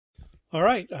All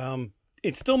right,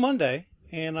 it's still Monday,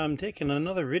 and I'm taking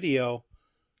another video,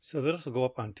 so this will go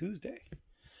up on Tuesday.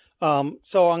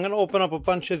 So I'm going to open up a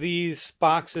bunch of these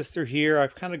boxes through here.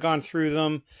 I've kind of gone through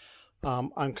them.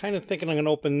 I'm kind of thinking I'm going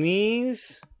to open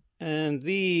these and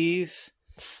these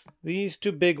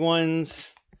two big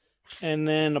ones, and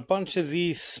then a bunch of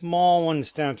these small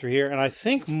ones down through here. And I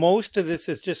think most of this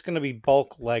is just going to be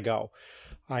bulk Lego.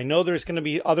 I know there's going to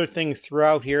be other things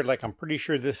throughout here, like I'm pretty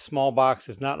sure this small box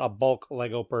is not a bulk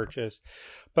Lego purchase.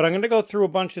 But I'm going to go through a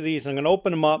bunch of these. I'm going to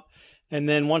open them up, and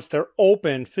then once they're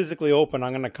open, physically open,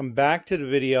 I'm going to come back to the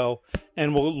video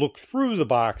and we'll look through the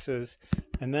boxes,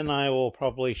 and then I will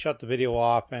probably shut the video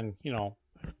off and, you know,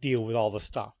 deal with all the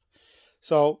stuff.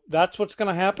 So that's what's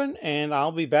going to happen, and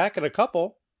I'll be back at a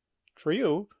couple for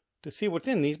you to see what's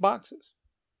in these boxes.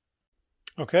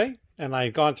 Okay, and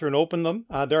I've gone through and opened them.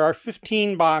 There are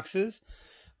 15 boxes.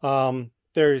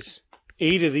 There's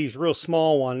 8 of these real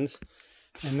small ones,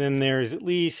 and then there's at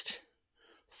least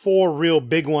 4 real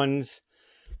big ones.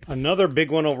 Another big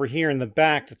one over here in the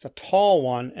back that's a tall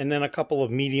one, and then a couple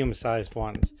of medium-sized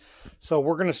ones. So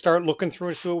we're going to start looking through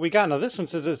and see what we got. Now this one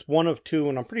says it's 1 of 2,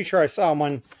 and I'm pretty sure I saw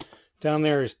one down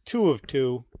there is 2 of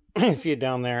 2. I see it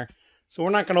down there. So we're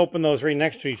not going to open those right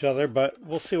next to each other, but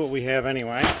we'll see what we have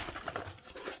anyway.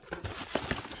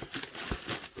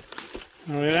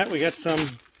 Look at that, we got some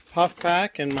puff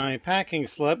pack and my packing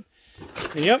slip.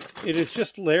 And yep, it is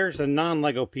just, there's a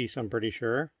non-Lego piece, I'm pretty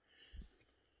sure.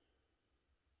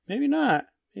 Maybe not.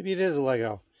 Maybe it is a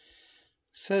Lego.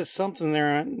 It says something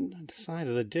there on the side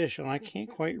of the dish, and I can't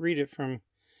quite read it from...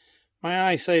 My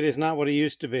eyesight is not what it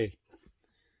used to be.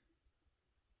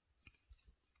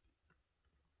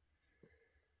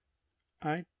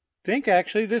 I think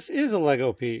actually this is a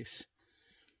Lego piece.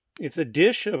 It's a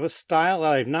dish of a style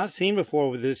that I've not seen before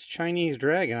with this Chinese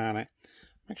dragon on it.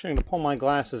 I'm actually going to pull my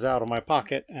glasses out of my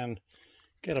pocket and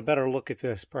get a better look at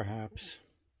this, perhaps.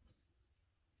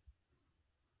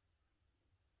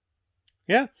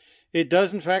 Yeah, it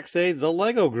does in fact say the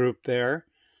Lego group there.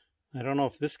 I don't know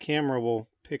if this camera will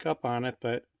pick up on it,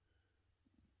 but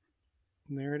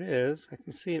there it is. I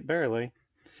can see it barely.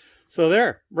 So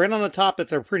there, right on the top,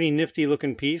 it's a pretty nifty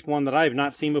looking piece, one that I have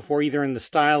not seen before, either in the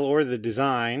style or the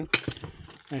design.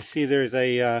 I see there's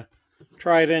a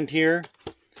trident here.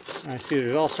 I see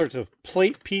there's all sorts of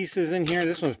plate pieces in here.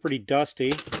 This one's pretty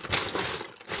dusty.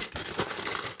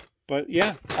 But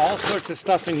yeah, all sorts of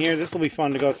stuff in here. This will be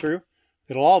fun to go through.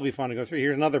 It'll all be fun to go through.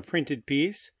 Here's another printed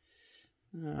piece.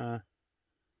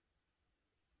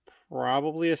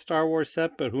 Probably a Star Wars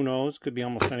set, but who knows? Could be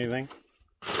almost anything.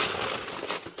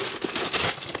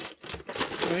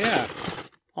 Oh yeah,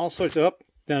 all sorts of...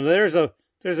 Now there's a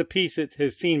piece that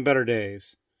has seen better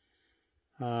days.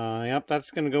 Yep,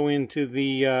 that's going to go into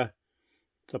the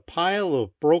pile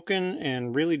of broken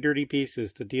and really dirty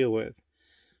pieces to deal with.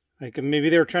 Like maybe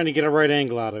they were trying to get a right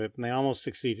angle out of it, and they almost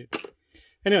succeeded.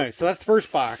 Anyway, so that's the first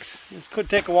box. This could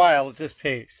take a while at this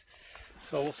pace,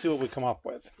 so we'll see what we come up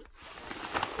with.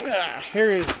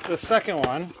 Here is the second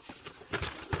one.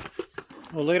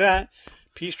 Well, look at that.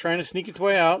 Piece trying to sneak its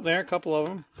way out there, a couple of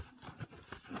them.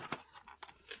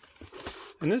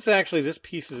 And this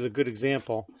piece is a good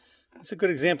example. It's a good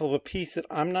example of a piece that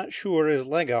I'm not sure is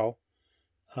Lego.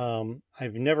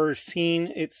 I've never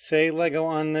seen it say Lego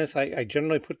on this. I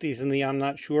generally put these in the I'm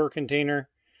not sure container.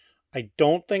 I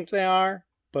don't think they are,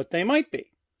 but they might be.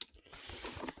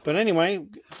 But anyway,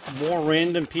 more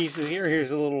random pieces here.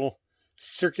 Here's a little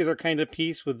circular kind of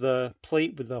piece with the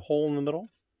plate with the hole in the middle.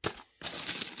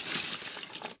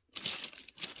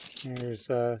 There's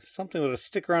something with a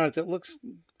sticker on it that looks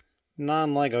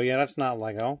non-Lego. Yeah, that's not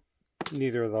Lego.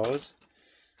 Neither of those.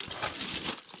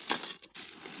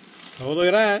 Oh, look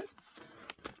at that.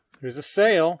 There's a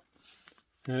sail.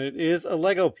 And it is a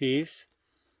Lego piece.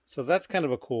 So that's kind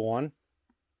of a cool one.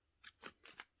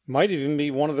 Might even be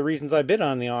one of the reasons I bid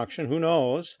on the auction. Who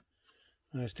knows?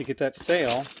 Is to get that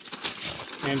sail.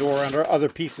 And or under other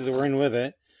pieces that were in with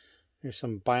it. There's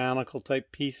some Bionicle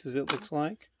type pieces, it looks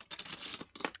like.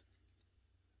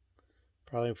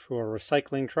 Probably for a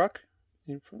recycling truck.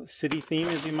 For the city theme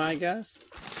would be my guess.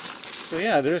 So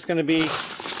yeah, there's going to be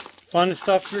fun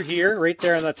stuff through here. Right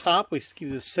there on the top, we see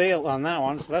the sail on that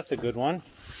one. So that's a good one.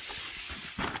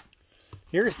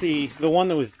 Here's the one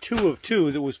that was 2 of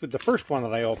 2. That was with the first one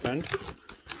that I opened.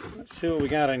 Let's see what we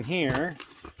got in here.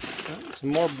 Some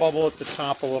more bubble at the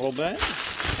top a little bit.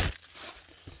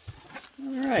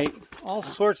 Alright, all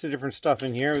sorts of different stuff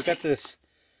in here. We've got this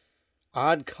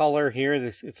odd color here.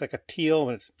 It's like a teal,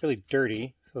 but it's really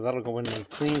dirty. So that'll go in the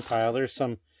clean pile. There's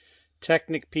some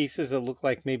Technic pieces that look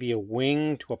like maybe a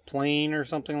wing to a plane or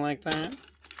something like that.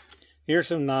 Here's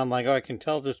some non-Lego. I can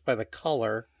tell just by the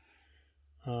color.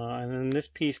 And then this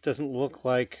piece doesn't look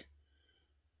like,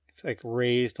 it's like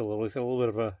raised a little. It's got a little bit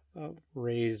of a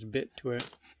raised bit to it.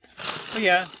 But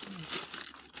yeah.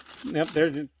 Yep,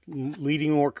 they're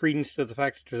leading more credence to the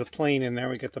fact that there's a plane in there.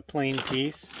 We get the plane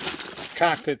piece.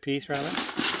 Cockpit piece, rather.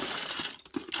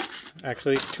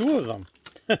 Actually, two of them.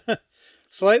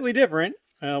 Slightly different.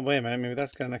 Oh, wait a minute. Maybe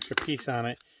that's got an extra piece on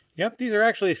it. Yep, these are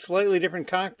actually slightly different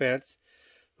cockpits.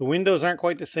 The windows aren't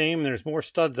quite the same. There's more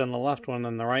studs on the left one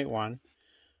than the right one.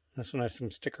 This one has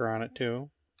some sticker on it, too.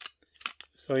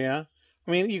 So, yeah.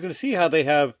 I mean, you can see how they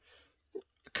have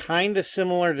kind of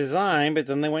similar design, but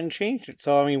then they went and changed it.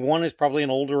 So, I mean, one is probably an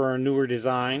older or a newer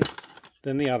design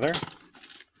than the other.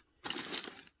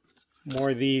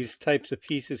 More of these types of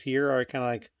pieces here are kind of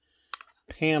like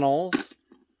panels.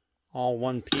 All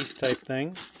one piece type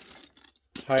thing.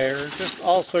 Tires. Just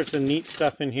all sorts of neat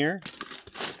stuff in here.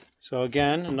 So,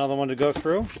 again, another one to go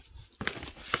through.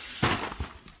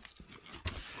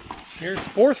 Here's the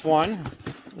fourth one.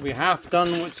 We half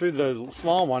done through the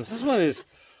small ones. This one is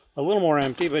a little more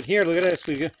empty, but here, look at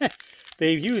this.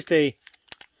 They've used a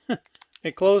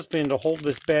clothespin to hold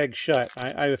this bag shut.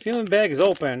 I have a feeling the bag is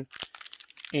open,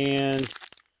 and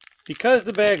because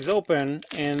the bag's open,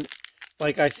 and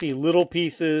like I see little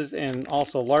pieces and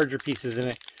also larger pieces in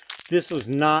it, this was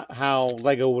not how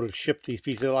Lego would have shipped these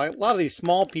pieces. A lot of these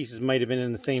small pieces might have been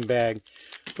in the same bag,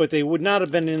 but they would not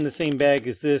have been in the same bag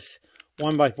as this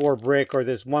 1x4 brick or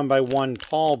this 1x1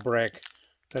 tall brick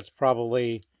that's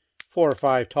probably 4 or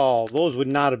 5 tall. Those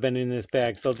would not have been in this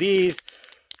bag. So these,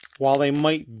 while they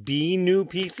might be new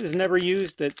pieces never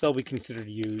used, that they'll be considered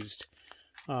used.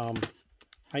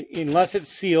 Unless it's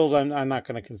sealed, I'm not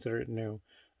going to consider it new.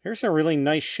 Here's a really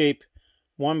nice shape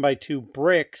 1x2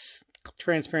 bricks,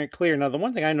 transparent clear. Now the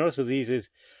one thing I noticed with these is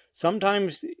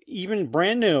sometimes even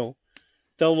brand new,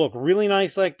 they'll look really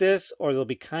nice like this, or they'll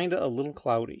be kind of a little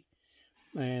cloudy.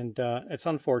 And it's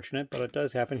unfortunate, but it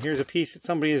does happen. Here's a piece that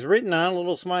somebody has written on, a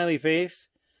little smiley face.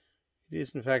 It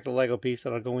is, in fact, a Lego piece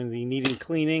that'll go in the needing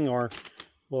cleaning, or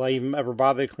will I even ever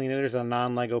bother to clean it? There's a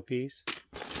non-Lego piece.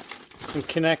 Some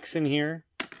connects in here.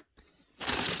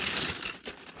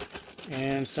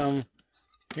 And some,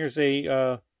 here's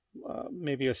a,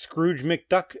 maybe a Scrooge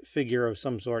McDuck figure of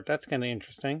some sort. That's kind of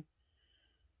interesting.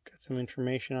 Got some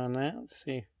information on that. Let's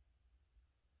see.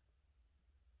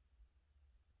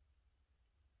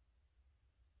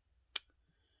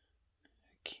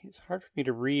 It's hard for me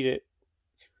to read it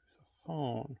through the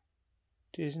phone.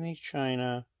 Disney,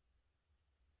 China.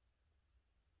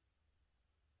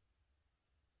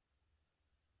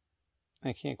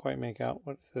 I can't quite make out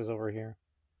what it says over here.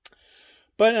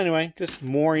 But anyway, just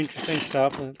more interesting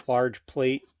stuff. A large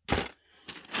plate.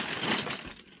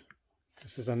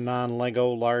 This is a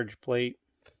non-Lego large plate.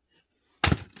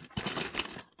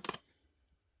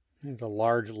 There's a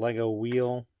large Lego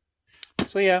wheel.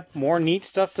 So yeah, more neat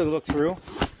stuff to look through.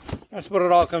 That's what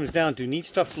it all comes down to. Neat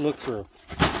stuff to look through.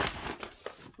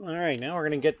 Alright, now we're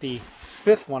going to get the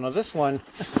fifth one. Of this one,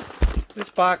 this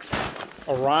box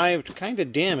arrived kind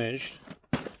of damaged,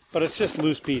 but it's just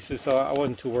loose pieces, so I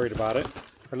wasn't too worried about it.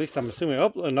 Or at least I'm assuming.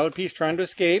 Oh, another piece trying to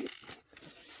escape.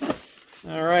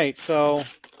 Alright, so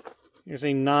here's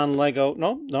a non-Lego.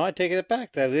 No, I take it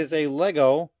back. That is a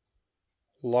Lego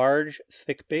large,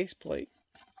 thick base plate.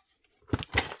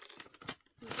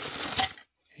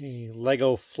 A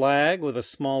Lego flag with a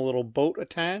small little boat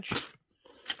attached.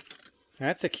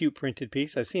 That's a cute printed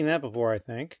piece. I've seen that before, I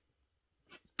think.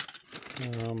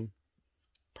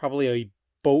 Probably a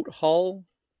boat hull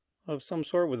of some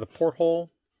sort with a porthole.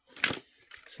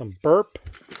 Some burp.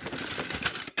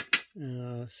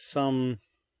 Some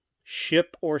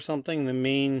ship or something, the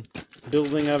main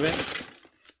building of it.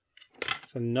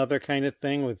 It's another kind of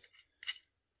thing with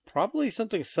probably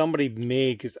something somebody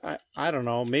made, because I don't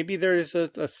know. Maybe there's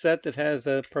a set that has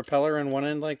a propeller in one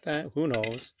end like that. Who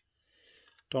knows?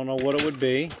 Don't know what it would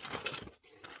be.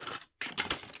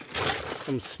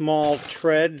 Some small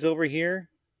treads over here.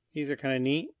 These are kind of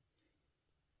neat.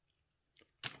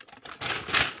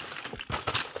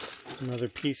 Another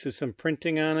piece of some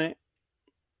printing on it.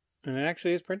 And it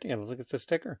actually is printing. It looks like it's a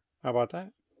sticker. How about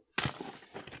that?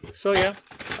 So yeah,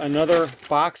 another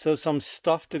box of some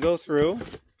stuff to go through.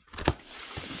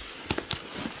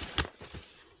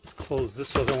 Close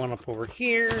this other one up over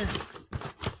here.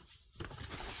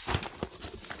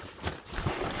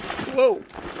 Whoa!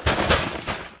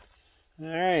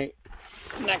 Alright,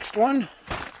 next one.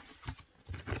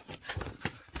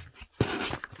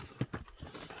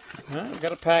 Well,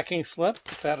 got a packing slip,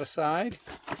 put that aside.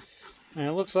 And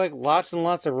it looks like lots and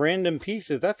lots of random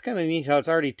pieces. That's kind of neat how it's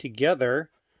already together.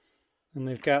 And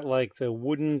they've got like the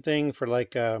wooden thing for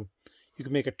like, you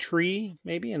can make a tree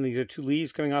maybe. And these are 2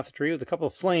 leaves coming off the tree with a couple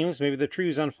of flames. Maybe the tree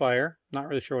was on fire. Not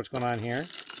really sure what's going on here.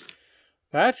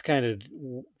 That's kind of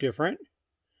different.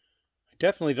 I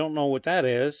definitely don't know what that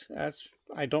is.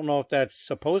 I don't know if that's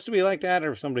supposed to be like that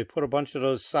or if somebody put a bunch of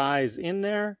those size in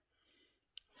there.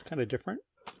 It's kind of different.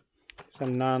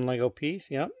 Some non-Lego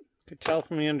piece. Yep. Could tell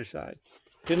from the underside.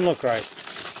 Didn't look right.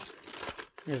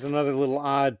 Here's another little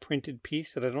odd printed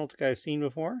piece that I don't think I've seen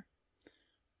before.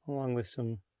 Along with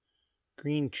some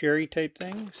green cherry type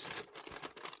things.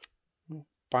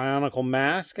 Bionicle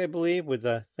mask, I believe, with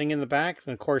the thing in the back.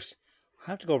 And of course,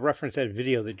 I have to go reference that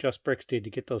video that Just Bricks did to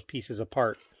get those pieces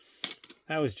apart.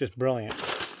 That was just brilliant.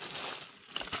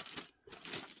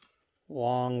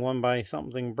 Long 1 by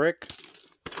something brick.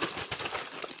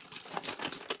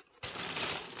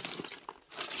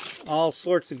 All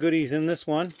sorts of goodies in this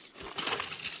one.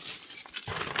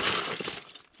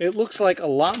 It looks like a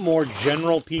lot more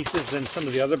general pieces than some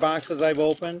of the other boxes I've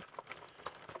opened.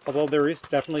 Although there is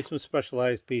definitely some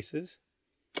specialized pieces.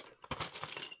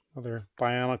 Another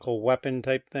Bionicle weapon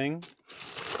type thing.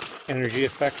 Energy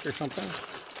effect or something.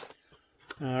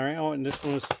 Alright, oh, and this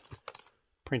one was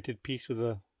printed piece with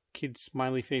a kid's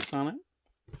smiley face on it.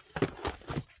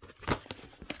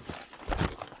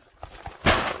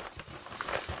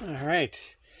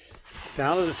 Alright,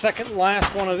 down to the second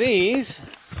last one of these.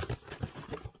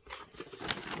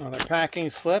 Another packing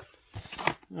slip.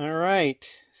 Alright,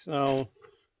 so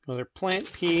another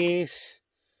plant piece.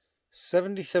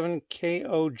 77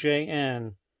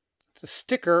 KOJN. It's a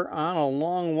sticker on a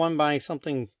long 1 by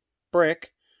something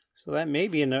brick. So that may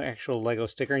be an actual Lego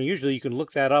sticker. And usually you can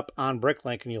look that up on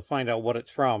BrickLink and you'll find out what it's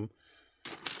from.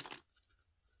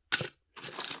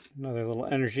 Another little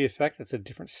energy effect. It's a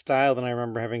different style than I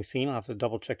remember having seen. I'll have to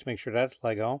double check to make sure that's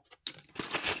Lego.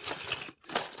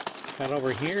 Got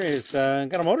over here is,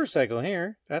 got a motorcycle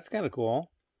here. That's kind of cool.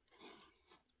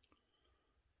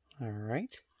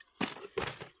 Alright.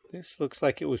 This looks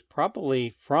like it was probably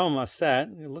from a set.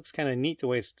 It looks kind of neat the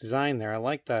way it's designed there. I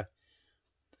like the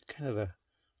kind of the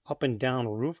up and down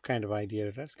roof kind of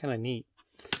idea. That's kind of neat.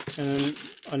 And then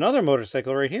another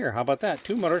motorcycle right here. How about that?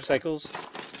 2 motorcycles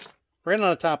right on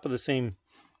the top of the same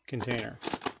container.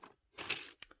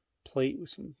 Plate with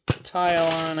some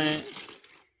tile on it.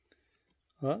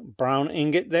 Brown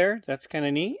ingot there. That's kind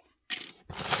of neat.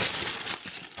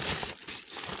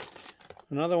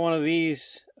 Another one of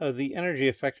these of the energy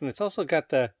effect, and it's also got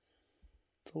the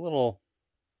little,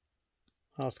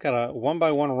 well, it's got a 1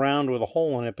 by 1 round with a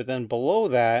hole in it, but then below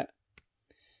that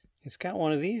it's got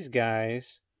one of these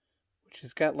guys which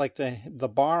has got like the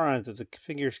bar on it that the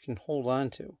figures can hold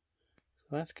on to.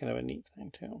 So that's kind of a neat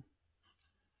thing too.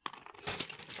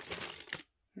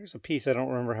 There's a piece I don't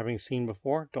remember having seen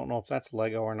before. Don't know if that's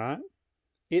Lego or not.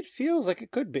 It feels like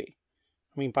it could be.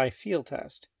 I mean, by field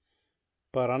test.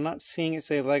 But I'm not seeing it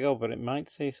say Lego, but it might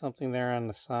say something there on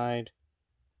the side.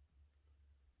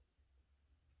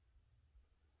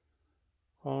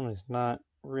 Phone is not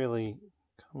really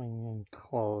coming in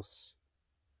close.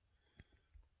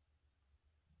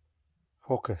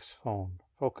 Focus, phone.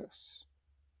 Focus.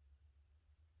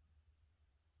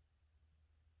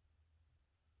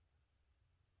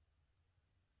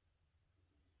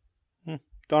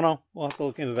 Don't know. We'll have to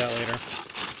look into that later.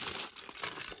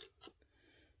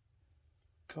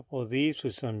 A couple of these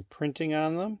with some printing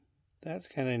on them. That's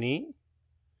kind of neat.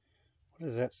 What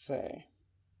does that say?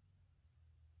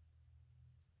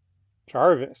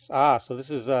 Jarvis. Ah, so this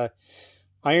is a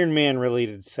Iron Man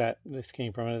related set this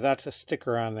came from. And that's a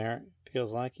sticker on there. It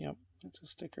feels like, yep, that's a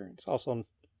sticker. It's also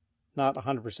not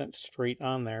 100% straight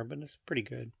on there, but it's pretty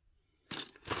good.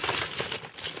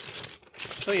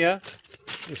 So yeah,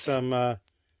 there's some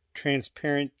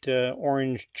transparent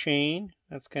orange chain.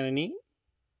 That's kind of neat.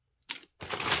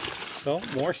 So,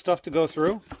 more stuff to go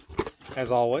through,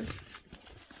 as always.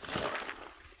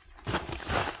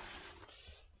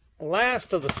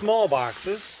 Last of the small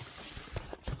boxes.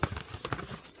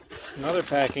 Another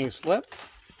packing slip.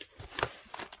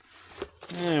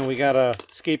 And we got a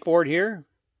skateboard here,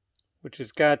 which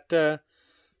has got,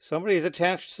 somebody's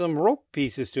attached some rope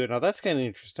pieces to it. Now, that's kind of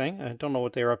interesting. I don't know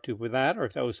what they were up to with that, or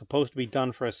if that was supposed to be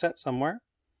done for a set somewhere.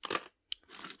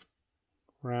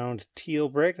 Round teal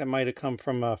brick. That might have come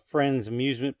from a friend's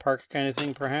amusement park kind of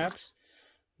thing, perhaps.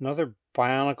 Another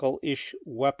Bionicle-ish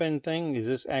weapon thing. Is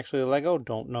this actually a Lego?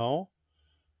 Don't know.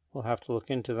 We'll have to look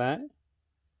into that.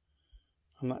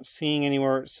 I'm not seeing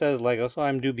anywhere it says Lego, so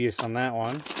I'm dubious on that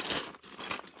one.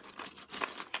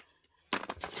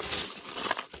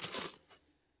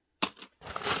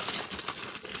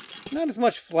 Not as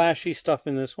much flashy stuff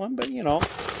in this one, but, you know,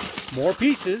 more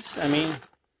pieces. I mean,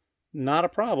 not a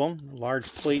problem. Large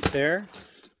plate there.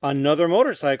 Another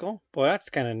motorcycle. Boy, that's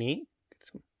kind of neat. Get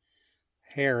some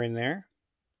hair in there.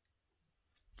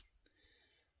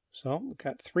 So we've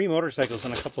got 3 motorcycles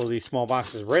in a couple of these small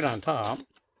boxes right on top.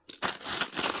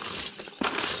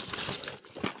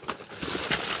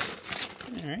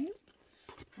 All right.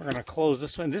 We're going to close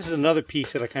this one. This is another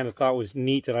piece that I kind of thought was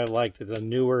neat that I liked. It's a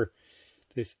newer,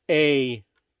 this A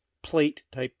plate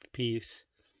type piece,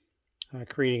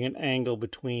 creating an angle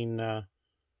between the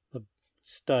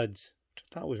studs, which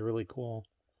I thought was really cool.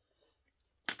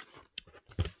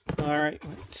 All right.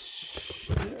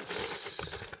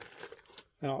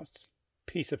 No, it's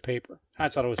a piece of paper. I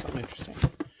thought it was something interesting.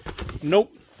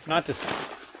 Nope, not this time.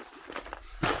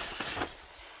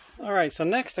 All right, so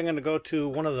next I'm going to go to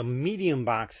one of the medium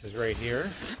boxes right here.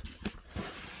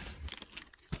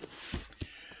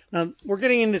 Now, we're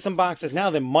getting into some boxes now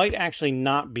that might actually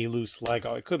not be loose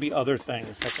Lego. It could be other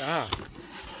things. Like,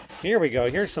 here we go.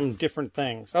 Here's some different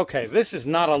things. Okay, this is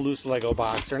not a loose Lego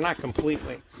box, or not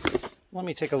completely. Let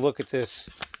me take a look at this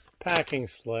packing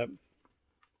slip.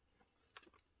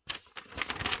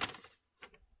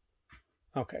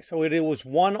 Okay, so it was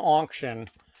one auction,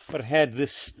 but it had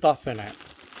this stuff in it.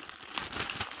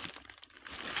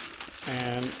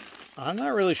 And I'm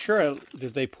not really sure.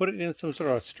 Did they put it in some sort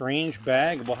of strange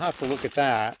bag? We'll have to look at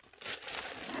that.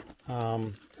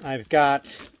 I've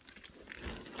got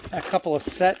a couple of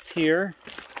sets here.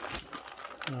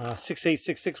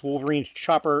 6866 Wolverine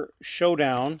Chopper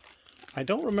Showdown. I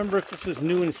don't remember if this is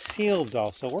new and sealed,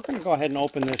 though. So we're going to go ahead and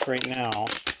open this right now.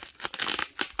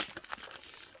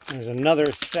 There's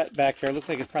another set back there. Looks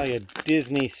like it's probably a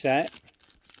Disney set.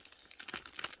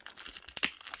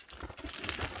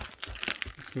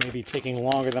 This may be taking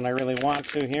longer than I really want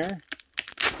to here.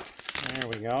 There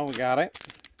we go. We got it.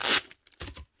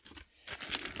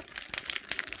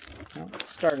 Well,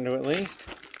 starting to at least.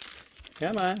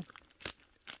 Come on.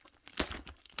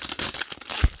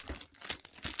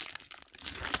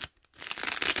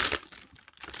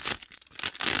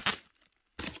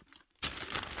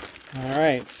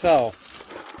 Alright, so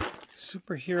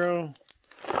superhero.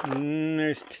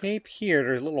 There's tape here.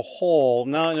 There's a little hole.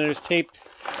 No, there's tapes.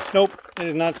 Nope, it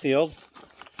is not sealed.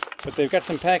 But they've got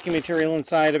some packing material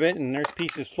inside of it, and there's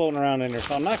pieces floating around in there.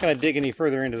 So I'm not going to dig any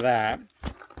further into that.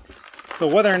 So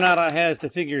whether or not it has the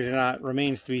figures or not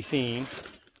remains to be seen.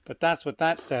 But that's what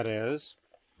that set is.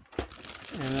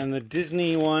 And then the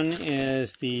Disney one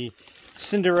is the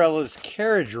Cinderella's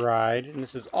Carriage Ride. And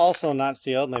this is also not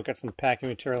sealed. And they've got some packing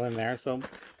material in there. So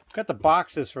I've got the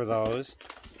boxes for those.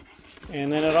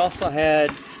 And then it also had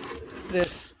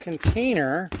this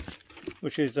container,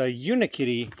 which is a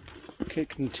Unikitty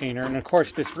container. And of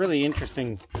course, this really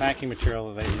interesting packing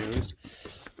material that they used.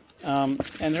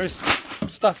 And there's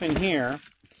stuff in here.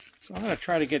 So I'm going to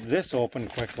try to get this open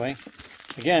quickly.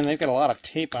 Again, they've got a lot of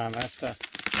tape on this to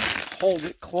hold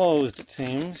it closed, it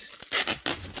seems.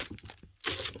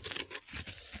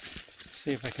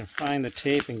 See if I can find the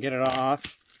tape and get it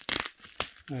off.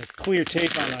 There's clear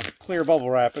tape on a clear bubble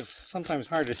wrap. It's sometimes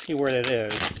hard to see where it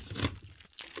is.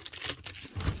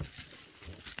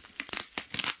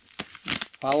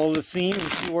 Follow the seam and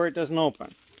see where it doesn't open.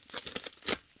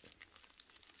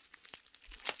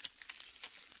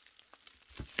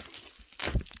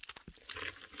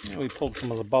 Yeah, we pulled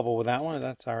some of the bubble with that one.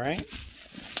 That's all right.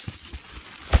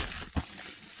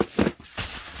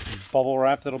 Bubble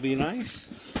wrap, that'll be nice.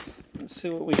 Let's see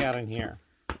what we got in here.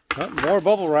 Oh, more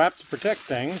bubble wrap to protect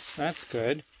things. That's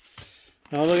good.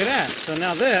 Now look at that. So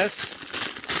now this,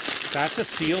 that's a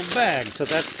sealed bag. So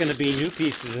that's going to be new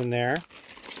pieces in there.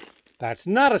 That's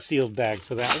not a sealed bag,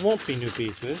 so that won't be new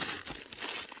pieces.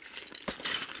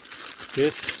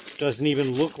 This doesn't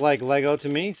even look like Lego to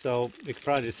me, so it could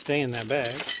probably just stay in that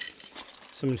bag.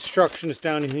 Some instructions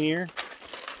down in here.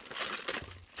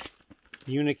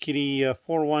 Unikitty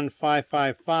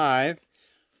 41555.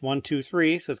 1, 2,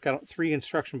 3. So it's got 3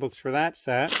 instruction books for that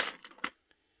set.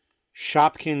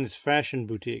 Shopkins Fashion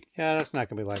Boutique. Yeah, that's not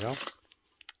going to be Lego.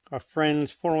 Our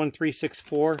Friends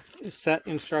 41364 set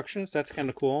instructions. That's kind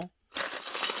of cool.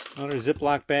 Another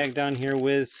Ziploc bag down here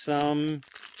with some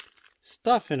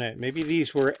stuff in it. Maybe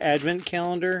these were advent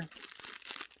calendar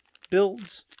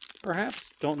builds,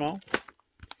 perhaps. Don't know.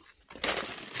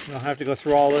 I'll have to go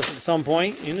through all this at some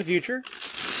point in the future.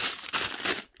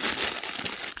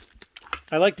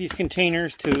 I like these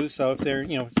containers too, so if they're,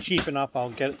 cheap enough,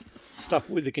 I'll get stuff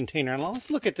with the container. And let's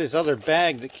look at this other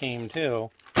bag that came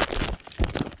too.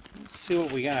 Let's see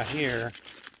what we got here.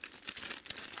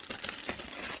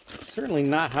 Certainly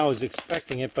not how I was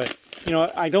expecting it, but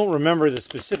I don't remember the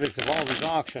specifics of all these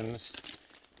auctions.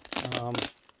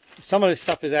 Some of this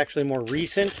stuff is actually more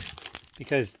recent.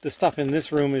 because the stuff in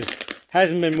this room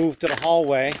hasn't been moved to the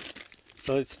hallway.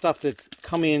 So it's stuff that's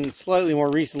come in slightly more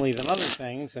recently than other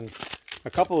things. And a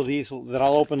couple of these that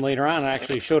I'll open later on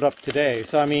actually showed up today.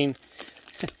 So I mean,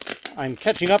 I'm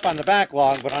catching up on the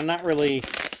backlog, but I'm not really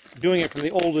doing it from the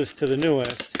oldest to the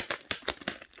newest.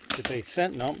 Did they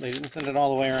send? Nope, they didn't send it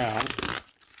all the way around.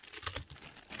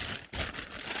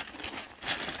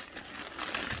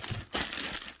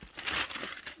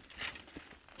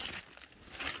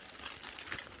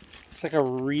 It's like a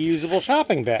reusable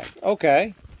shopping bag.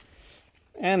 Okay.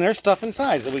 And there's stuff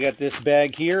inside. So we got this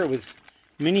bag here with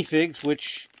minifigs,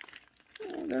 which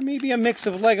there may be a mix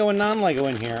of Lego and non-Lego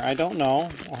in here. I don't know.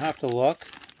 I'll have to look.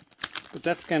 But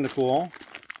that's kind of cool.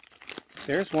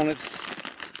 There's one that's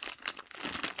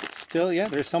still, yeah,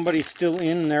 there's somebody still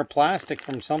in their plastic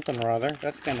from something or other.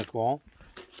 That's kind of cool.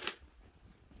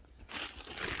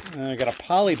 And I got a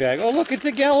poly bag. Oh, look, it's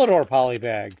a Galador poly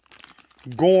bag.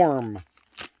 Gorm.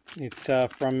 It's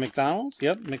from McDonald's.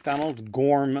 Yep, McDonald's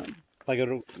Gorm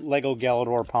Lego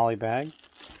Galador poly bag.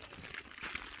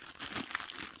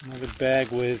 Another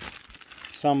bag with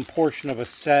some portion of a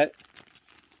set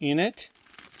in it.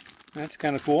 That's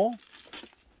kind of cool.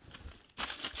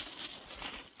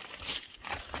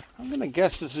 I'm going to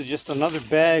guess this is just another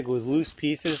bag with loose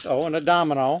pieces. Oh, and a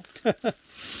domino.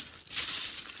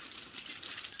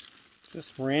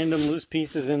 Just random loose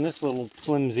pieces in this little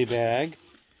flimsy bag.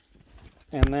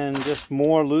 And then just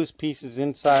more loose pieces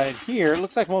inside here. It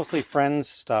looks like mostly Friends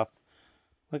stuff.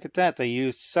 Look at that. They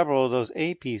used several of those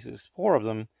A pieces, 4 of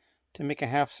them, to make a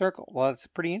half circle. Well, that's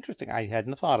pretty interesting. I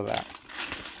hadn't thought of that.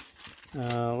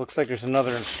 Looks like there's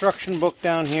another instruction book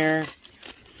down here.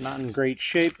 Not in great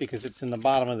shape because it's in the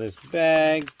bottom of this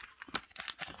bag.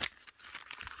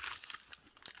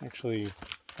 Actually,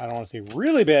 I don't want to say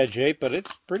really bad shape, but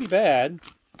it's pretty bad.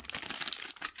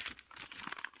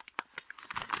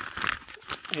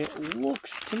 It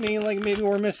looks to me like maybe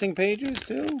we're missing pages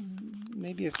too.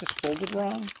 Maybe it's just folded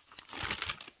wrong.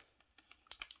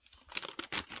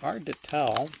 Hard to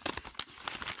tell.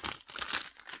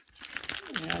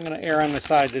 Yeah, I'm going to err on the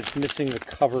side that it's missing the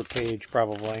cover page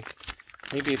probably.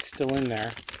 Maybe it's still in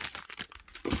there.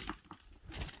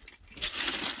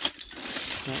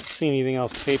 Don't see anything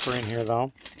else paper in here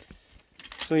though.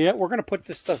 So yeah, we're going to put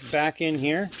this stuff back in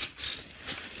here.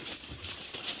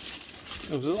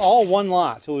 It was all one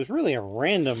lot, so it was really a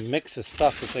random mix of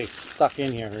stuff that they stuck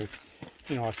in here.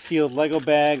 You know, a sealed Lego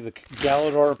bag, the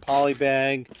Galador poly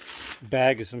bag,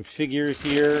 bag of some figures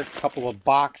here, a couple of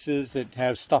boxes that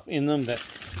have stuff in them that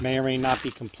may or may not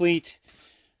be complete,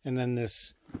 and then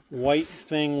this white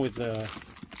thing with the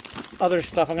other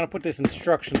stuff. I'm going to put this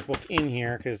instructions book in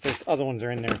here because those other ones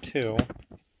are in there too.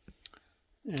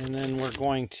 And then we're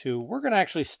going to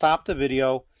actually stop the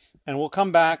video and we'll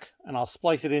come back and I'll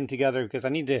splice it in together because I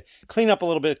need to clean up a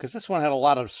little bit because this one had a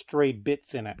lot of stray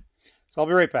bits in it. So I'll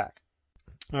be right back.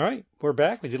 All right, we're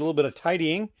back. We did a little bit of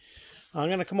tidying. I'm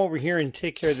going to come over here and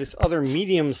take care of this other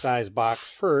medium-sized box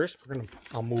first.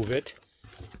 I'll move it.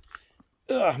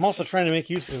 I'm also trying to make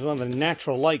use of some of the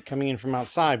natural light coming in from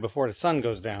outside before the sun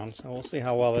goes down. So we'll see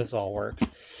how well this all works.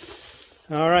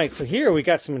 All right, so here we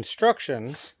got some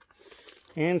instructions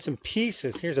and some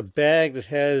pieces. Here's a bag that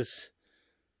has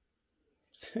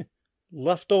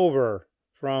leftover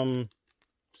from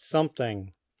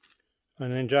something, a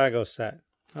Ninjago set.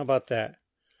 How about that?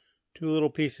 2 little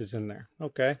pieces in there.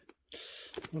 Okay.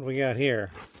 What do we got here?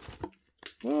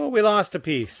 Oh, we lost a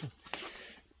piece.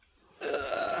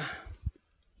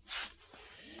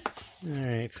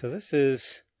 Alright, so this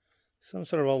is some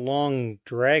sort of a long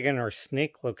dragon or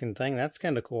snake looking thing. That's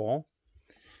kind of cool.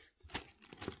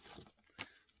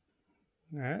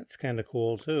 That's kind of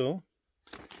cool too.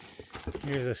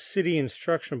 Here's a city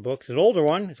instruction book. It's an older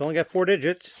one. It's only got 4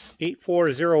 digits.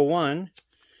 8401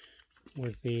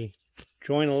 with the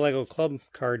Join a Lego Club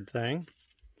card thing.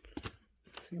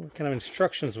 Let's see what kind of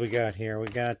instructions we got here. We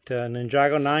got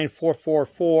Ninjago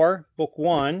 9444, Book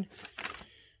 1.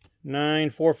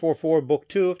 9444, Book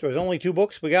 2. If there was only 2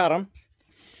 books, we got them.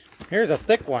 Here's a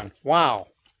thick one. Wow.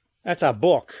 That's a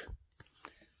book.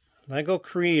 Lego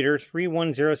Creator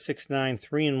 31069,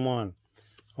 3-in-1.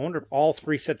 I wonder if all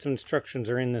 3 sets of instructions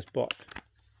are in this book.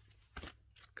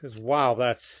 Because, wow,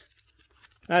 that's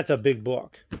a big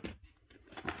book.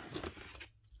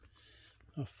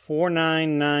 A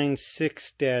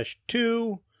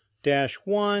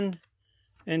 4996-2-1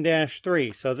 and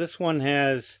 -3. So this one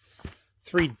has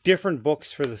 3 different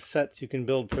books for the sets you can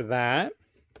build for that.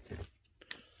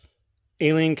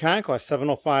 Alien Conquest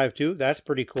 7052. That's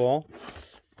pretty cool.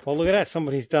 Well, look at that.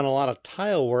 Somebody's done a lot of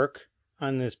tile work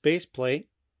on this base plate.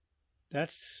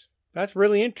 That's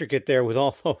really intricate there with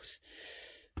all those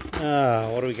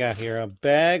What do we got here? A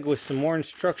bag with some more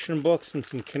instruction books and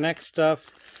some Connect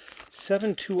stuff.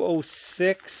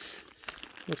 7206.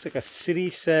 Looks like a city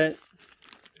set.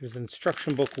 There's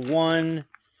instruction book 1.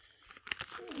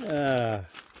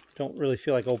 Don't really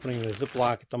feel like opening the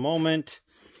Ziploc at the moment.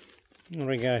 What do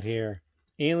we got here?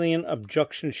 Alien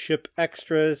Abduction Ship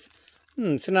Extras.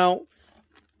 So now,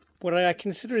 would I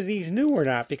consider these new or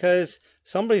not? Because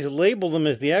somebody's labeled them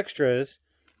as the extras,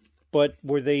 but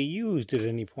were they used at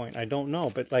any point? I don't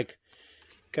know. But like,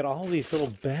 got all these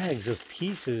little bags of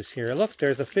pieces here. Look,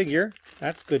 there's a figure.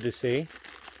 That's good to see.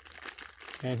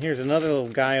 And here's another little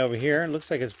guy over here. It looks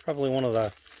like it's probably one of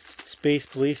the Space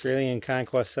Police or Alien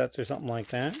Conquest sets or something like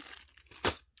that.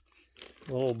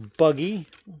 A little buggy.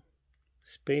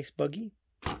 Space buggy.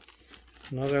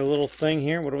 Another little thing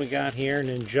here. What do we got here?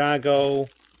 Ninjago.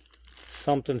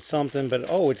 Something, something. But,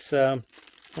 oh, it's one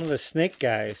of the snake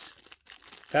guys.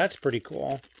 That's pretty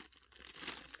cool.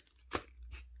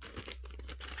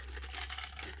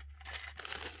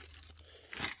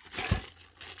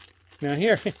 Now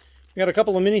here, we got a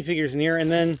couple of minifigures in here,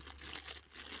 and then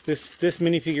this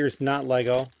minifigure is not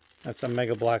Lego. That's a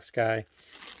Mega Bloks guy.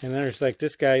 And then there's like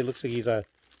this guy, looks like he's a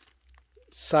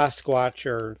Sasquatch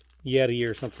or Yeti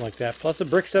or something like that. Plus a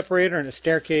brick separator and a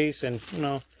staircase and, you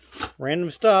know,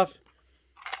 random stuff.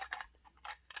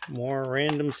 More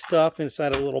random stuff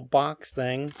inside a little box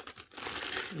thing.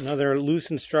 Another loose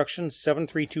instructions,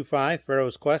 7325,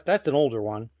 Pharaoh's Quest. That's an older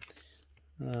one.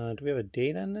 Do we have a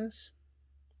date on this?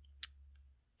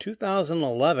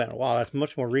 2011. Wow, that's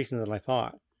much more recent than I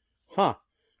thought. Huh.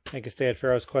 I guess they had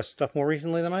Pharaoh's Quest stuff more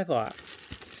recently than I thought.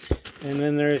 And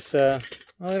then there's, look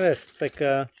at this. It's like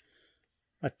a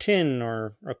tin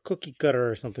or a cookie cutter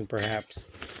or something perhaps.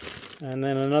 And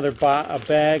then another a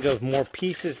bag of more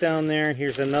pieces down there.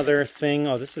 Here's another thing.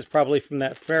 Oh, this is probably from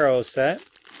that Pharaoh set.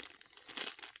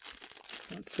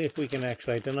 Let's see if we can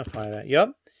actually identify that.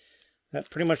 Yep. That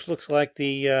pretty much looks like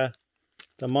the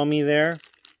mummy there.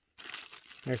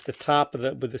 There's the top of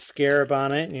with the scarab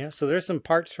on it. Yeah, so there's some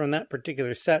parts from that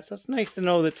particular set. So it's nice to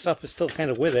know that stuff is still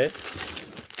kind of with it.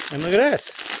 And look at this.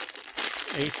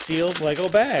 A sealed Lego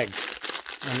bag.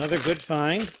 Another good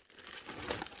find.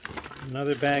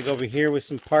 Another bag over here with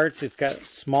some parts. It's got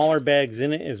smaller bags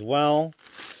in it as well.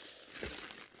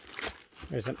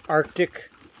 There's an Arctic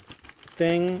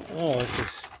thing.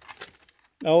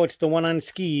 Oh, it's the one on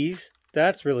skis.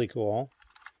 That's really cool.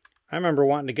 I remember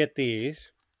wanting to get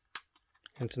these.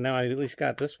 And so now I at least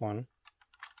got this one.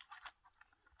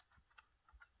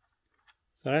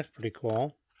 So that's pretty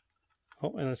cool.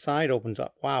 Oh, and the side opens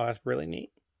up. Wow, that's really neat.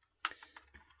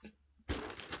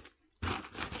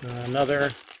 Another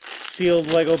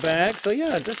sealed Lego bag. So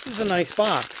yeah, this is a nice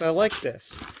box. I like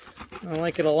this. I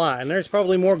like it a lot. And there's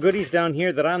probably more goodies down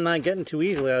here that I'm not getting too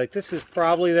easily. Like this is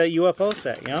probably that UFO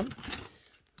set. Yep.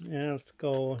 Yeah, let's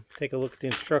go take a look at the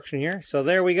instruction here. So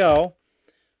there we go.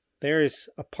 There's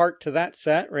a part to that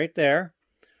set right there.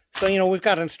 So, you know, we've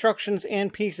got instructions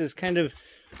and pieces kind of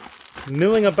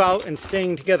milling about and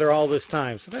staying together all this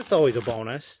time. So that's always a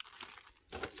bonus.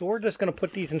 So we're just going to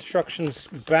put these instructions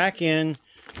back in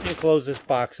and close this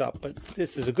box up. But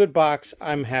this is a good box.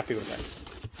 I'm happy with it.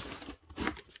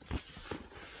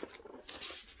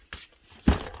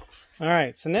 All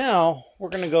right, so now we're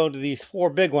going to go to these 4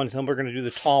 big ones, and we're going to do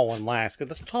the tall one last.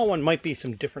 Because this tall one might be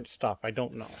some different stuff. I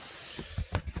don't know.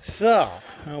 So,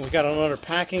 we got another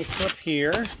packing slip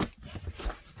here.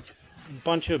 A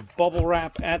bunch of bubble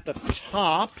wrap at the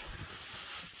top.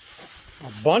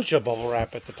 A bunch of bubble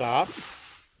wrap at the top.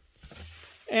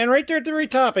 And right there at the very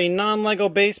top, a non-Lego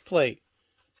base plate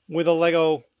with a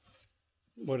Lego,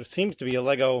 what it seems to be a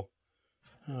Lego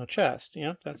chest.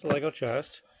 Yep, that's a Lego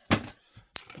chest.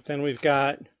 But then we've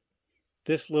got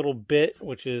this little bit,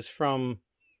 which is from,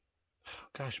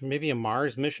 gosh, maybe a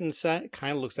Mars mission set. It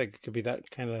kind of looks like it could be that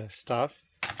kind of stuff.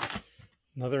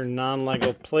 Another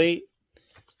non-Lego plate.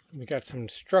 We got some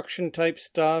instruction type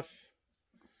stuff.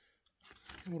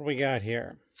 What do we got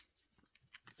here?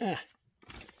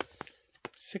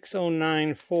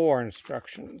 6094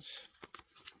 instructions.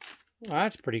 Well,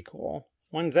 that's pretty cool.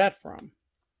 When's that from?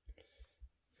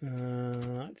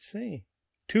 Let's see.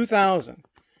 2000.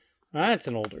 That's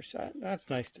an older set. That's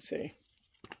nice to see.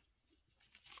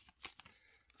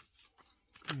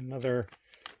 Another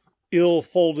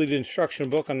ill-folded instruction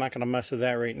book. I'm not going to mess with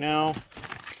that right now.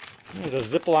 There's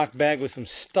a Ziploc bag with some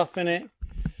stuff in it.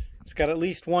 It's got at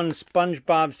least one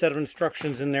SpongeBob set of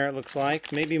instructions in there, it looks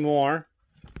like. Maybe more.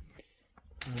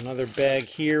 Another bag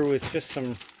here with just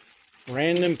some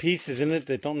random pieces in it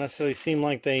that don't necessarily seem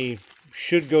like they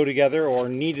should go together or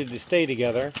needed to stay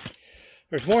together.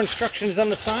 There's more instructions on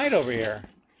the side over here.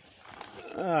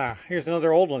 Here's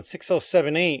another old one,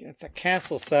 6078. It's a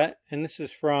castle set, and this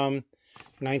is from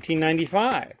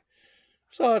 1995.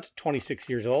 So it's 26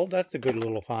 years old. That's a good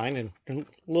little find, and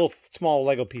little small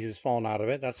Lego pieces falling out of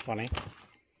it. That's funny.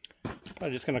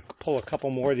 I'm just going to pull a couple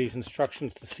more of these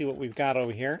instructions to see what we've got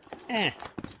over here.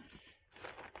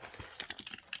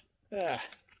 Well,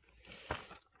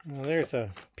 there's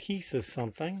a piece of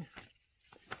something.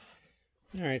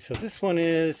 Alright, so this one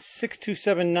is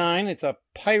 6279. It's a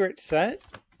pirate set.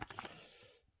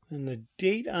 And the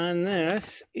date on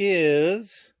this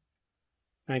is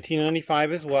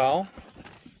 1995 as well.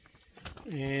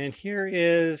 And here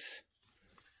is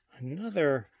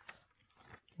another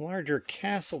larger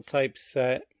castle type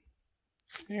set.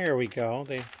 There we go.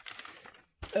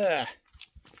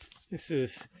 This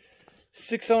is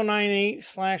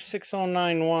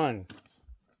 6098/6091.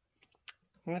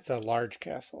 That's a large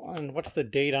castle. And what's the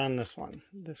date on this one?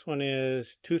 This one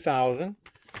is 2000.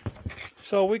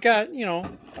 So we got, you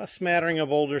know, a smattering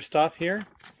of older stuff here.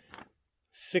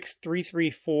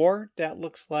 6334. That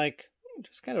looks like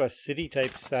just kind of a city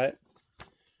type set.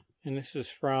 And this is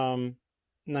from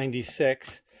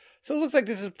 96. So it looks like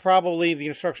this is probably, the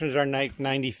instructions are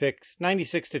 96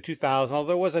 to 2000. Although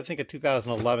there was, I think, a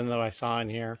 2011 that I saw in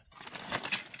here.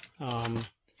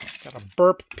 Got a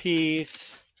burp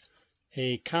piece.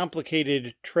 A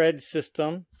complicated tread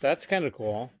system. That's kind of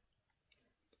cool.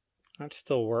 That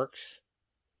still works.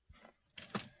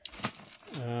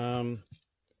 I'm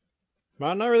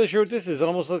not really sure what this is. It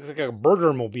almost looks like a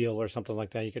burger mobile or something like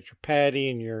that. You got your patty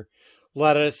and your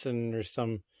lettuce, and there's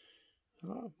some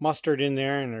mustard in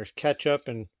there, and there's ketchup,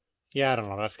 and yeah, I don't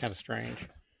know. That's kind of strange.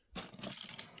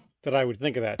 That I would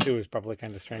think of that too is probably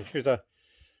kind of strange. Here's a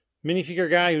minifigure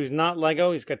guy who's not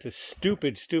Lego. He's got this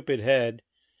stupid head.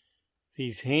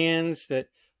 These hands that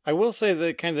I will say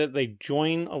that kind of they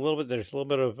join a little bit. There's a little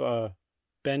bit of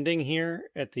bending here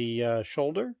at the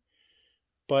shoulder,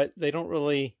 but they don't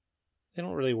really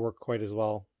work quite as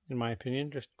well in my opinion.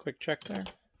 Just a quick check there.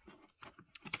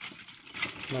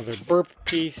 Another burp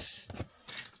piece,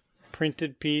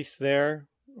 printed piece there,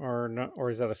 or no, or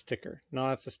is that a sticker? No,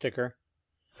 that's a sticker,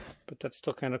 but that's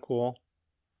still kind of cool.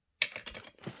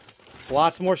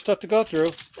 Lots more stuff to go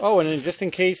through. Oh, and then just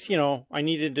in case, you know, I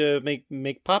needed to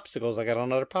make popsicles, I got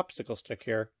another popsicle stick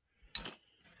here.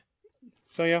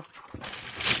 So yeah,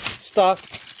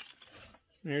 stuff.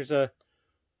 There's a,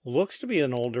 looks to be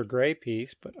an older gray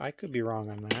piece, but I could be wrong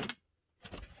on that.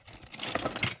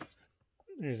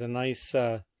 There's a nice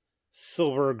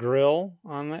silver grill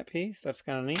on that piece. That's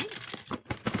kind of neat.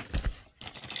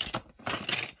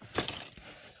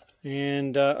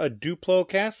 And a Duplo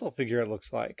castle figure, it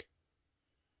looks like.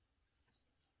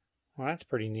 Well, that's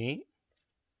pretty neat.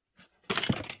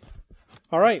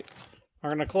 Alright, we're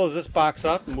going to close this box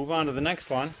up and move on to the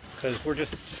next one, because we're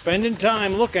just spending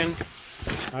time looking.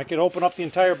 I could open up the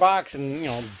entire box and, you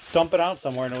know, dump it out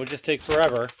somewhere, and it would just take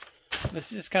forever.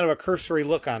 This is just kind of a cursory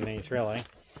look on these, really.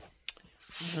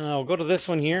 We'll go to this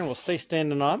one here, and we'll stay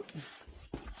standing up.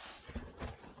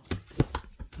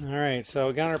 Alright, so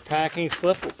we got our packing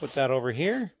slip. We'll put that over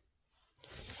here.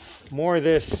 More of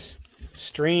this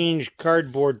strange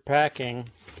cardboard packing.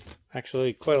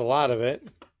 Actually, quite a lot of it.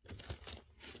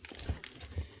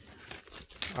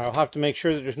 I'll have to make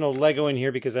sure that there's no Lego in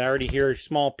here, because I already hear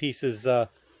small pieces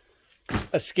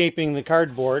escaping the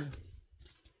cardboard.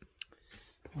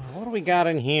 What do we got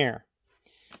in here?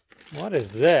 What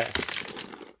is this?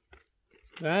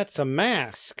 That's a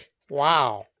mask.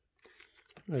 Wow.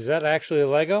 Is that actually a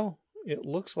Lego? It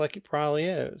looks like it probably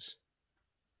is.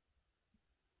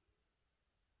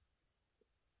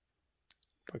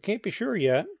 I can't be sure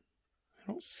yet. I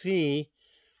don't see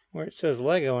where it says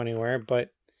Lego anywhere, but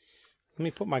let me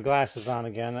put my glasses on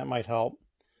again. That might help.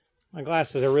 My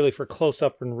glasses are really for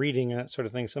close-up and reading and that sort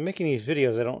of thing. So making these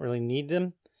videos, I don't really need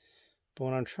them. But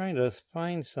when I'm trying to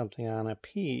find something on a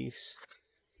piece,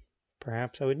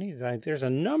 perhaps I would need it. There's a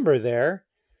number there.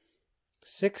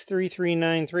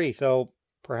 63393. So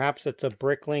perhaps it's a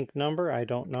BrickLink number. I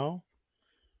don't know.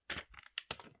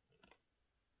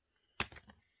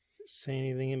 Say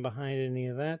anything in behind any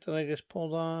of that I just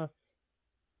pulled off?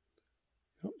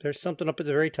 Oh, there's something up at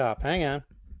the very top. Hang on.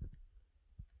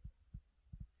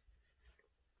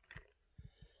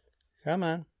 Come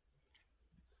on.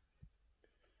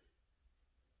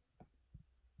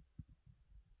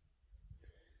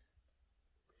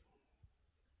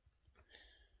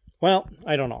 Well,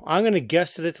 I don't know. I'm going to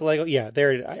guess that it's Lego. Yeah,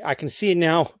 there. I can see it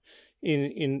now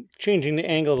in changing the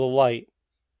angle of the light.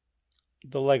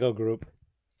 The Lego group.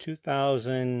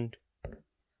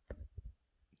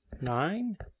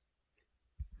 2009?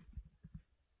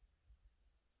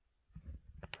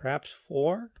 Perhaps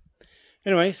 4?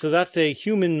 Anyway, so that's a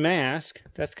human mask.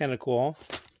 That's kind of cool.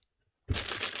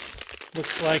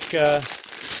 Looks like a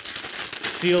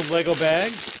sealed Lego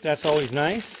bag. That's always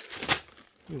nice.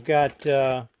 We've got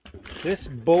this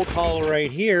boat hull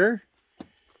right here.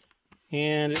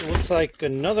 And it looks like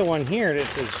another one here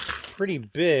that is pretty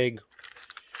big.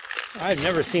 I've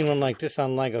never seen one like this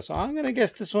on Lego, so I'm going to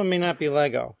guess this one may not be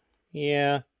Lego.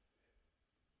 Yeah.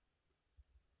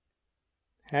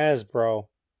 Hasbro.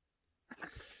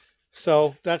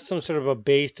 So that's some sort of a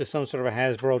base to some sort of a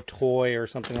Hasbro toy or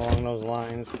something along those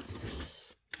lines.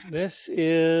 This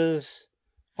is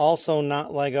also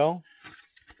not Lego,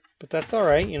 but that's all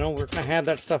right. You know, we're going to have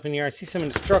that stuff in here. I see some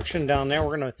instruction down there.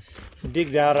 We're going to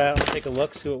dig that out and take a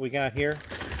look, see what we got here.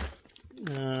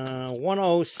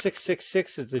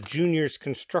 10666 is the juniors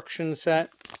construction set.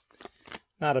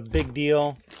 Not a big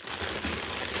deal.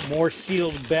 More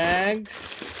sealed bags.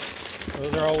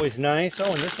 Those are always nice.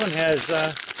 Oh, and this one has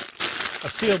a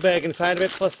sealed bag inside of it,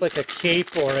 plus like a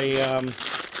cape or a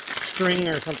string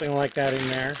or something like that in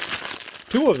there.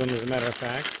 Two of them, as a matter of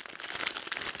fact.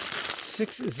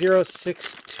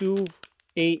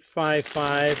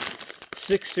 6062855.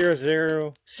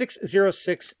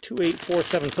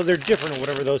 6062847. So they're different,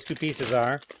 whatever those two pieces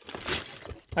are.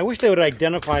 I wish they would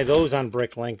identify those on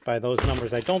BrickLink by those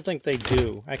numbers. I don't think they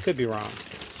do. I could be wrong.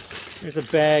 There's a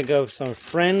bag of some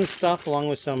Friends stuff along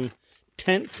with some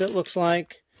tents, it looks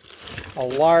like. A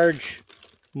large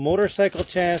motorcycle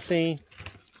chassis.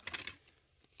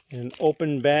 An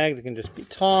open bag that can just be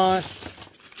tossed.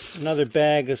 Another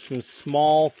bag of some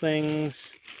small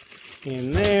things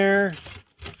in there.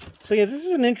 So yeah, this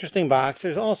is an interesting box.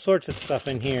 There's all sorts of stuff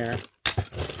in here.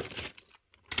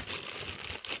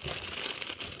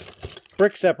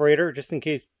 Brick separator, just in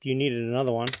case you needed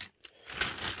another one.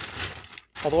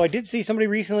 Although I did see somebody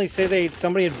recently say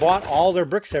somebody had bought all their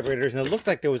brick separators, and it looked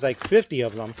like there was like 50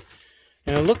 of them.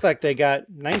 And it looked like they got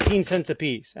 19 cents a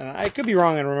piece. And I could be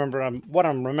wrong on what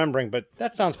I'm remembering, but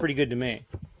that sounds pretty good to me.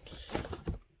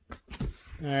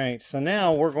 Alright, so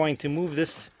now we're going to move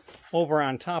this over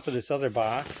on top of this other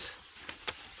box.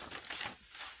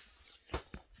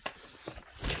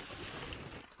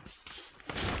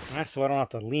 That's so I don't have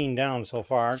to lean down so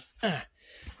far to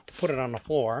put it on the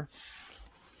floor.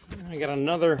 I got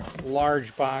another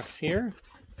large box here.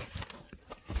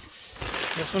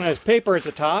 This one has paper at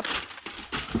the top.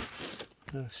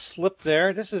 A slip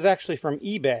there. This is actually from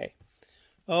eBay.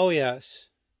 Oh yes.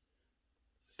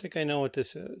 I think I know what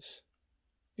this is.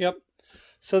 Yep.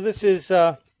 So this is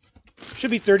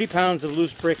should be 30 pounds of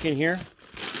loose brick in here.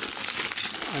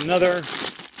 Another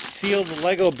sealed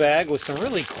Lego bag with some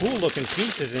really cool looking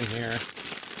pieces in here.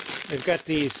 They've got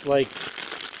these like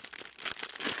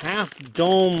half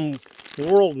dome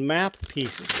world map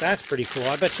pieces. That's pretty cool.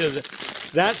 I bet you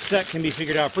that set can be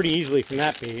figured out pretty easily from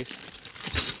that piece.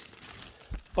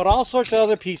 But all sorts of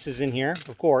other pieces in here,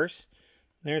 of course.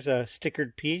 There's a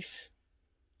stickered piece.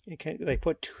 They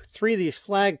put three of these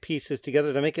flag pieces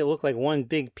together to make it look like one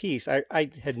big piece. I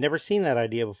had never seen that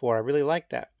idea before. I really like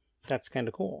that. That's kind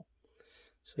of cool.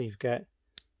 So you've got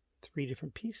three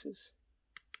different pieces.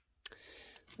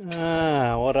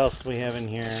 What else do we have in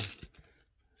here?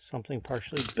 Something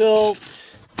partially built.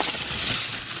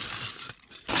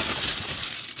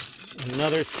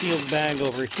 Another sealed bag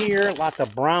over here. Lots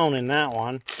of brown in that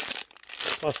one.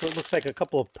 Plus it looks like a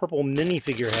couple of purple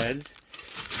minifigure heads.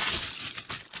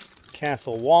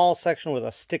 Castle wall section with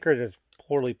a sticker that's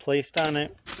poorly placed on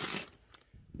it.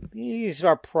 These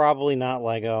are probably not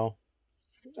Lego.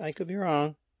 I could be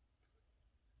wrong.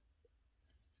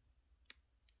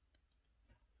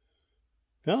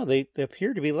 No, they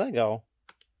appear to be Lego.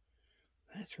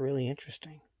 That's really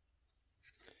interesting.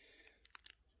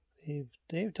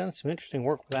 They've done some interesting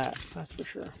work with that, that's for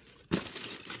sure.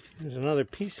 There's another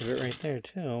piece of it right there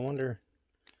too. I wonder,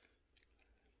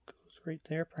 goes right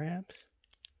there perhaps?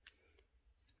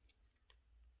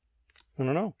 I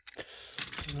don't know.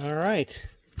 All right.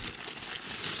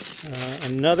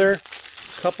 Another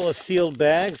couple of sealed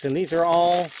bags, and these are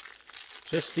all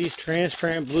just these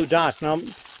transparent blue dots. Now,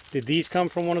 did these come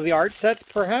from one of the art sets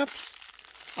perhaps?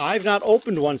 I've not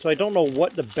opened one, so I don't know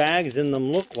what the bags in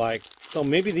them look like. So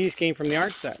maybe these came from the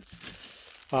art sets.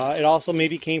 It also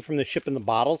maybe came from the Ship in the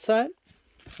Bottle set,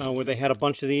 where they had a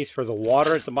bunch of these for the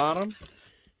water at the bottom.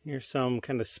 Here's some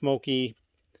kind of smoky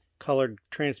colored,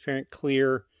 transparent,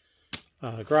 clear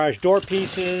garage door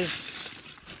pieces.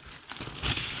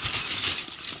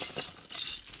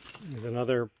 There's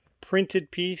another printed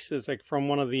piece. It's like from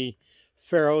one of the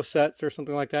Pharaoh sets or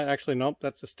something like that. Actually, nope,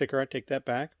 that's a sticker. I take that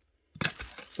back.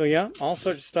 So yeah, all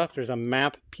sorts of stuff. There's a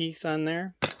map piece on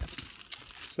there.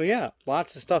 So yeah,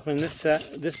 lots of stuff in this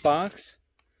set, this box.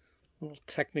 little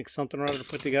Technic something or other to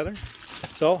put together.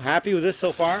 So, happy with this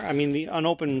so far. I mean, the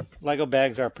unopened Lego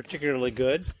bags are particularly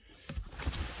good.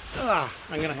 I'm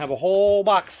going to have a whole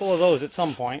box full of those at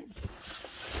some point.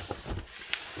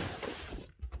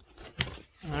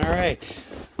 Alright.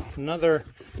 This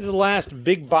is the last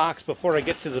big box before I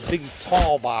get to the big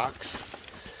tall box.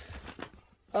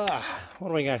 What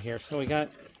do we got here? So we got...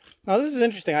 Now, this is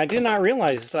interesting. I did not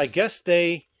realize this. I guess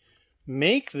they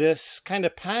make this kind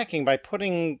of packing by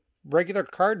putting regular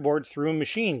cardboard through a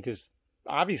machine, because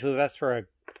obviously that's for a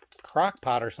crock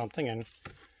pot or something. And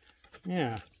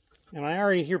yeah, and I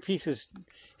already hear pieces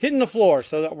hitting the floor,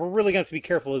 so that we're really going to have to be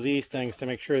careful of these things to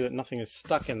make sure that nothing is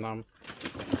stuck in them,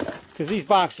 because these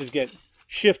boxes get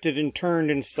shifted and turned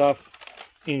and stuff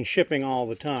in shipping all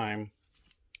the time.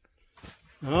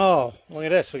 Oh, look at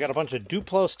this. We got a bunch of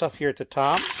Duplo stuff here at the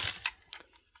top.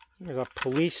 There's a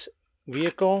police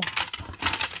vehicle.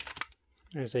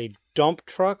 There's a dump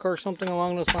truck or something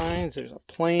along those lines. There's a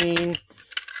plane.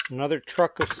 Another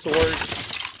truck of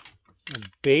sorts. A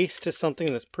base to something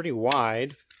that's pretty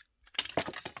wide.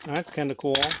 That's kind of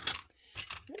cool.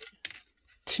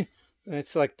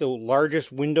 It's like the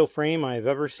largest window frame I've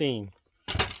ever seen.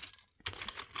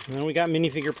 And then we got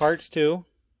minifigure parts too.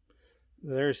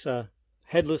 There's a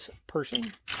headless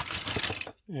person.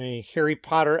 A Harry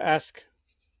Potter-esque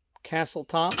castle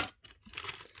top.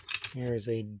 Here's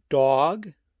a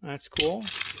dog. That's cool.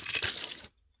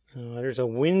 There's a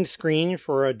windscreen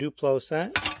for a Duplo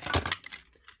set.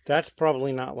 That's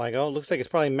probably not Lego. It looks like it's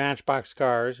probably Matchbox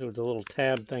cars with the little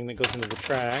tab thing that goes into the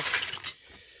track.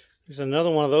 There's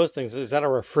another one of those things. Is that a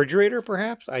refrigerator,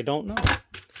 perhaps? I don't know.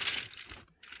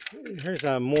 Here's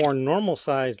a more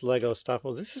normal-sized Lego stuff.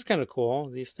 Well, this is kind of cool.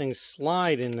 These things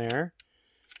slide in there.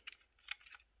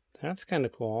 That's kind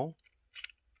of cool.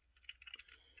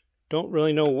 Don't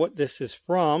really know what this is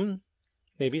from.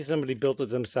 Maybe somebody built it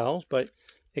themselves, but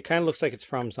it kind of looks like it's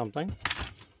from something.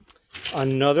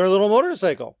 Another little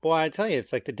motorcycle. Boy, I tell you,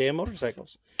 it's like the day of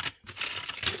motorcycles.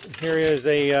 Here is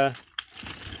a...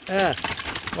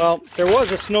 well, there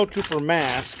was a snowtrooper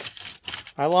mask.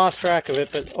 I lost track of it,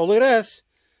 but oh, look at this.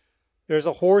 There's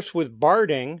a horse with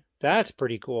barding. That's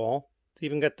pretty cool. It's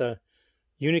even got the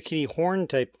Unikitty horn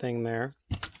type thing there.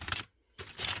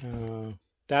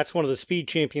 That's one of the Speed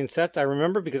Champion sets I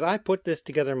remember because I put this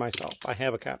together myself. I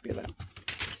have a copy of that.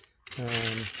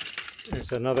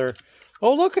 There's another...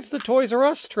 Oh, look, it's the Toys R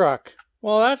Us truck.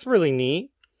 Well, that's really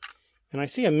neat. And I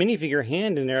see a minifigure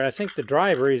hand in there. I think the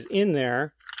driver is in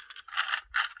there.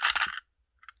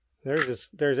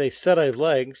 There's a set of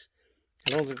legs.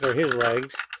 I don't think they're his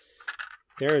legs.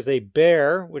 There's a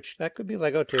bear, which that could be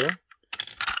Lego too.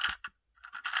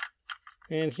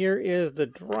 And here is the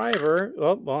driver.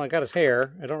 Oh, well, I got his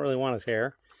hair. I don't really want his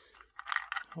hair.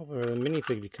 Hopefully the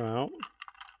minifig to come out.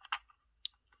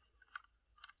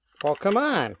 Well, come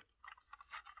on.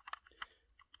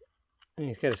 And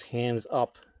he's got his hands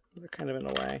up. They're kind of in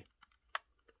the way.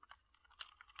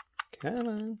 Come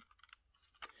on.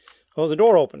 Oh, the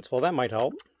door opens. Well, that might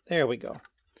help. There we go.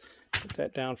 Put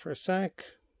that down for a sec.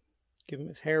 Give him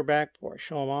his hair back before I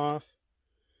show him off.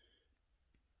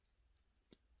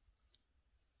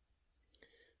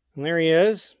 And there he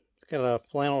is. He's got a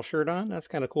flannel shirt on. That's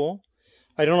kind of cool.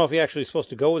 I don't know if he actually is supposed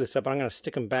to go with the set, but I'm going to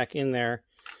stick him back in there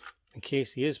in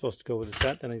case he is supposed to go with the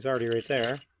set. Then he's already right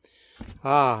there.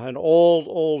 Ah, an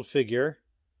old figure.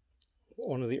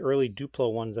 One of the early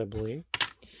Duplo ones, I believe.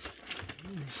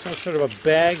 Some sort of a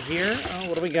bag here. Oh,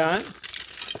 what do we got?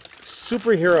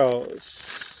 Superheroes.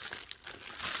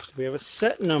 Do we have a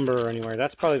set number anywhere?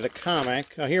 That's probably the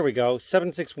comic. Oh, here we go.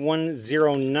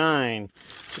 76109.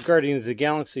 The Guardians of the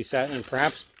Galaxy set, and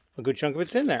perhaps a good chunk of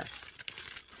it's in there.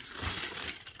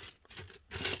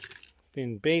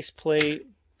 In base plate.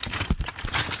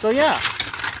 So yeah,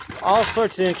 all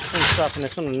sorts of interesting stuff in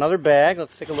this one. Another bag.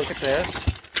 Let's take a look at this.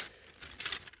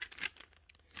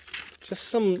 Just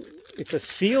some... It's a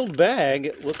sealed bag,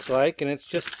 it looks like, and it's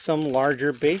just some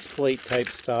larger base plate type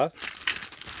stuff.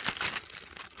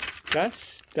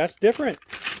 That's different.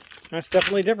 That's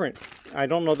definitely different. I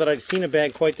don't know that I've seen a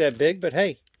bag quite that big, but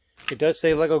hey, it does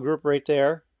say Lego Group right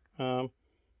there. So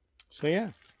yeah,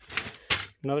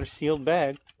 another sealed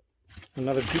bag.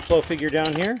 Another Duplo figure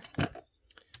down here.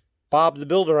 Bob the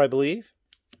Builder, I believe,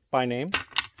 by name.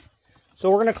 So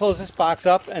we're going to close this box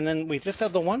up, and then we just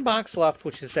have the one box left,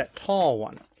 which is that tall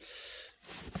one.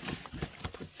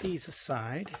 Put these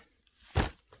aside.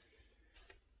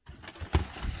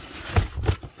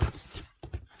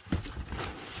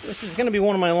 This is going to be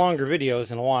one of my longer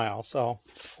videos in a while, so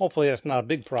hopefully that's not a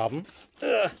big problem.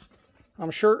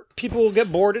 I'm sure people will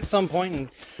get bored at some point and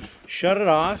shut it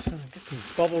off. Get some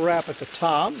bubble wrap at the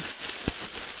top.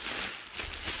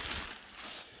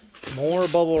 More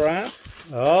bubble wrap.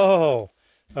 Oh,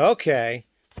 okay.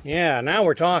 Yeah, now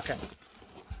we're talking.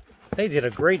 They did a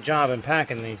great job in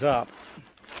packing these up.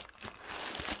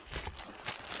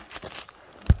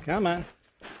 Come on.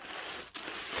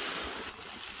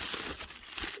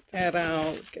 Get that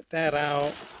out. Get that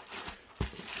out.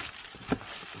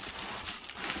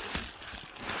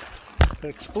 It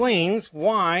explains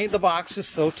why the box is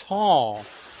so tall.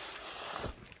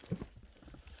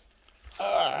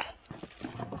 All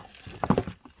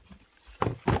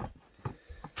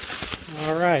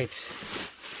right.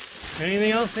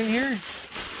 Anything else in here?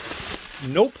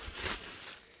 Nope.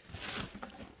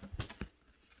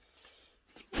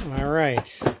 All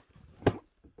right.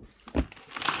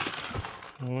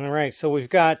 All right. So we've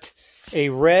got a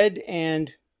red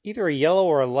and either a yellow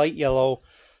or a light yellow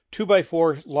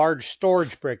 2x4 large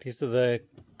storage brick. These are the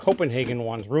Copenhagen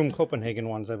ones, room Copenhagen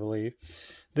ones, I believe.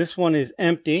 This one is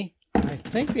empty. I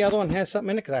think the other one has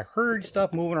something in it because I heard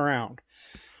stuff moving around.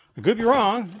 I could be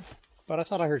wrong, but I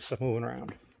thought I heard stuff moving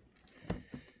around.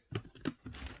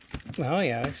 Oh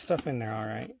yeah, there's stuff in there, all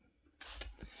right.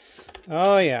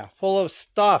 Oh yeah, full of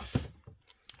stuff.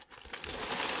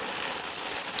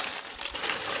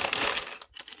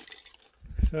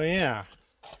 So yeah,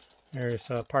 there's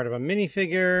a part of a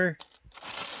minifigure.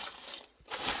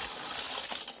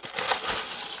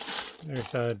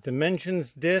 There's a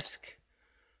dimensions disc.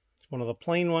 It's one of the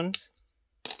plain ones.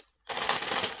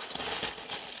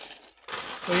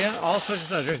 So yeah, all sorts of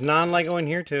stuff. There's non-Lego in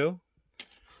here too.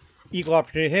 Equal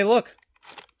opportunity. Hey, look!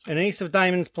 An Ace of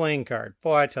Diamonds playing card.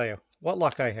 Boy, I tell you, what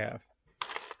luck I have.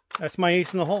 That's my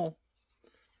ace in the hole.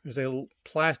 There's a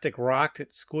plastic rock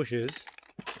that squishes.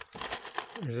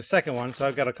 There's a second one, so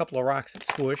I've got a couple of rocks that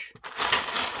squish.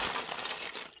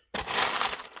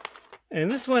 And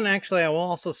this one, actually, I will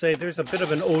also say there's a bit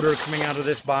of an odor coming out of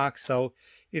this box, so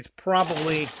it's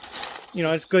probably, you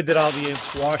know, it's good that I'll be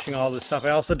washing all this stuff.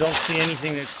 I also don't see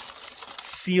anything that's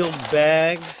sealed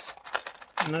bags,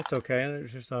 and that's okay.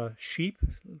 There's just a sheep,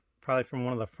 probably from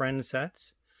one of the Friends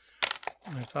sets.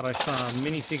 I thought I saw a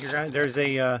minifigure. There's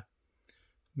a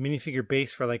minifigure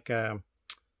base for like a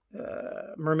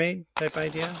mermaid type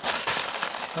idea.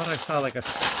 Thought I saw like a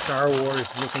Star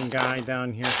Wars looking guy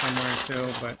down here somewhere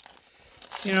too, but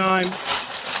you know, I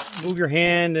move your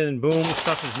hand and boom,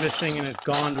 stuff is missing and it's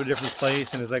gone to a different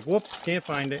place and it's like, whoops, can't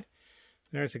find it.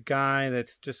 There's a guy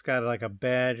that's just got like a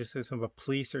badge, just says some a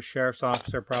police or sheriff's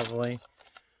officer probably.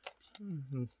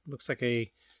 Looks like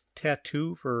a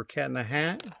tattoo for Cat in the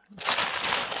Hat.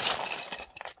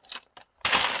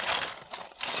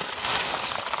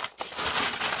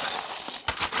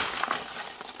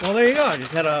 Well, there you go. I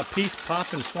just had a piece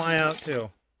pop and fly out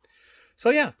too. So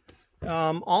yeah,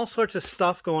 all sorts of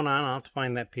stuff going on. I'll have to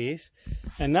find that piece.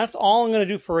 And that's all I'm going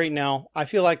to do for right now. I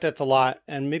feel like that's a lot.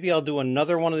 And maybe I'll do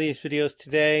another one of these videos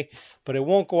today, but it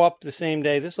won't go up the same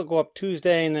day. This will go up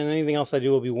Tuesday, and then anything else I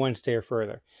do will be Wednesday or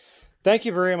further. Thank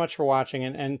you very much for watching,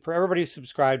 and for everybody who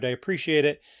subscribed, I appreciate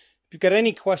it. If you've got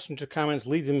any questions or comments,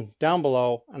 leave them down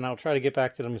below, and I'll try to get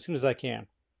back to them as soon as I can.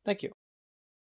 Thank you.